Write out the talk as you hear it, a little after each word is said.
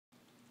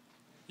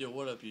Yo,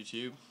 what up,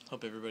 YouTube?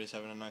 Hope everybody's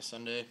having a nice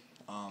Sunday.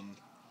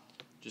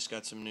 Just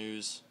got some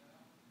news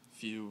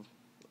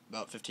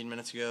about 15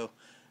 minutes ago.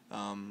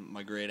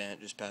 My great aunt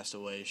just passed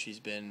away. She's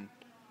been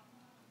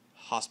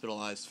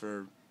hospitalized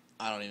for,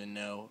 I don't even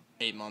know,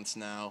 8 months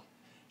now.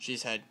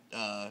 She's had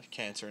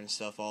cancer and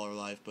stuff all her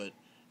life, but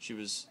she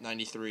was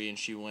 93 and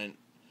she went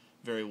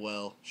very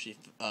well. She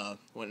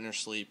went in her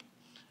sleep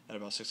at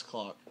about 6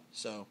 o'clock.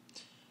 So,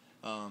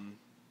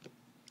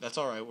 that's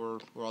alright. We're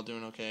all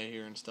doing okay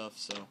here and stuff,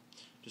 so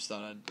just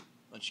thought I'd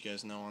let you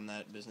guys know on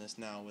that business.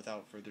 Now,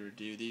 without further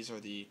ado, these are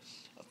the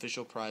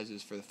official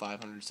prizes for the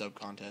 500 sub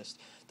contest.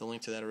 The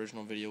link to that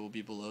original video will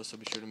be below, so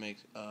be sure to make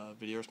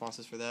video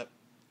responses for that.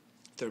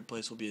 Third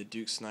place will be a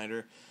Duke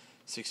Snyder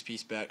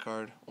 6-piece bat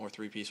card, or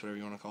 3-piece, whatever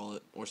you want to call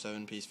it, or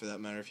 7-piece for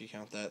that matter if you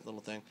count that little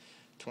thing.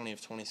 20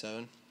 of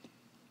 27.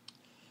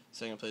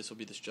 Second place will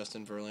be this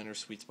Justin Verlander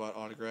Sweet Spot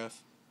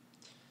autograph.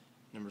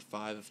 Number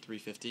 5 of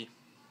 350.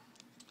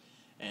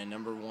 And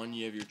number 1,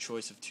 you have your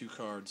choice of 2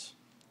 cards.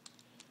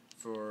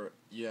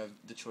 You have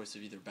the choice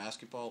of either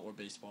basketball or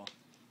baseball.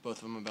 Both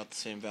of them about the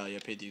same value. I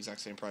paid the exact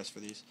same price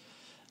for these.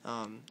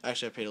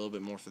 Actually, I paid a little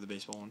bit more for the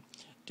baseball one.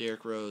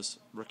 Derrick Rose,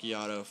 rookie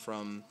auto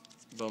from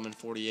Bowman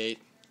 48.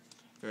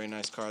 Very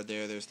nice card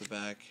there. There's the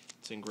back.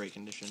 It's in great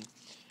condition.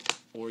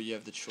 Or you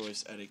have the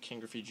choice at a Ken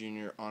Griffey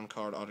Jr.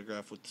 on-card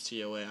autograph with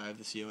the COA. I have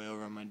the COA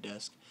over on my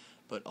desk,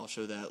 but I'll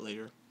show that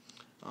later.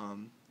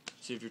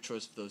 So you have your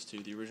choice of those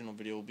two. The original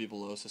video will be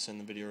below, so send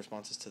the video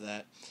responses to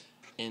that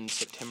in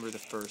September the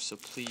 1st. So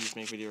please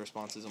make video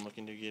responses. I'm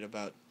looking to get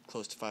about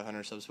close to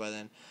 500 subs by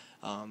then.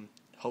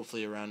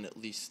 Hopefully around at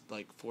least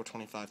like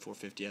 425,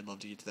 450. I'd love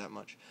to get to that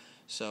much.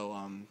 So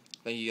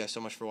thank you guys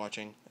so much for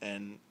watching,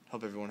 and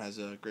hope everyone has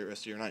a great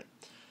rest of your night.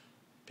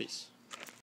 Peace.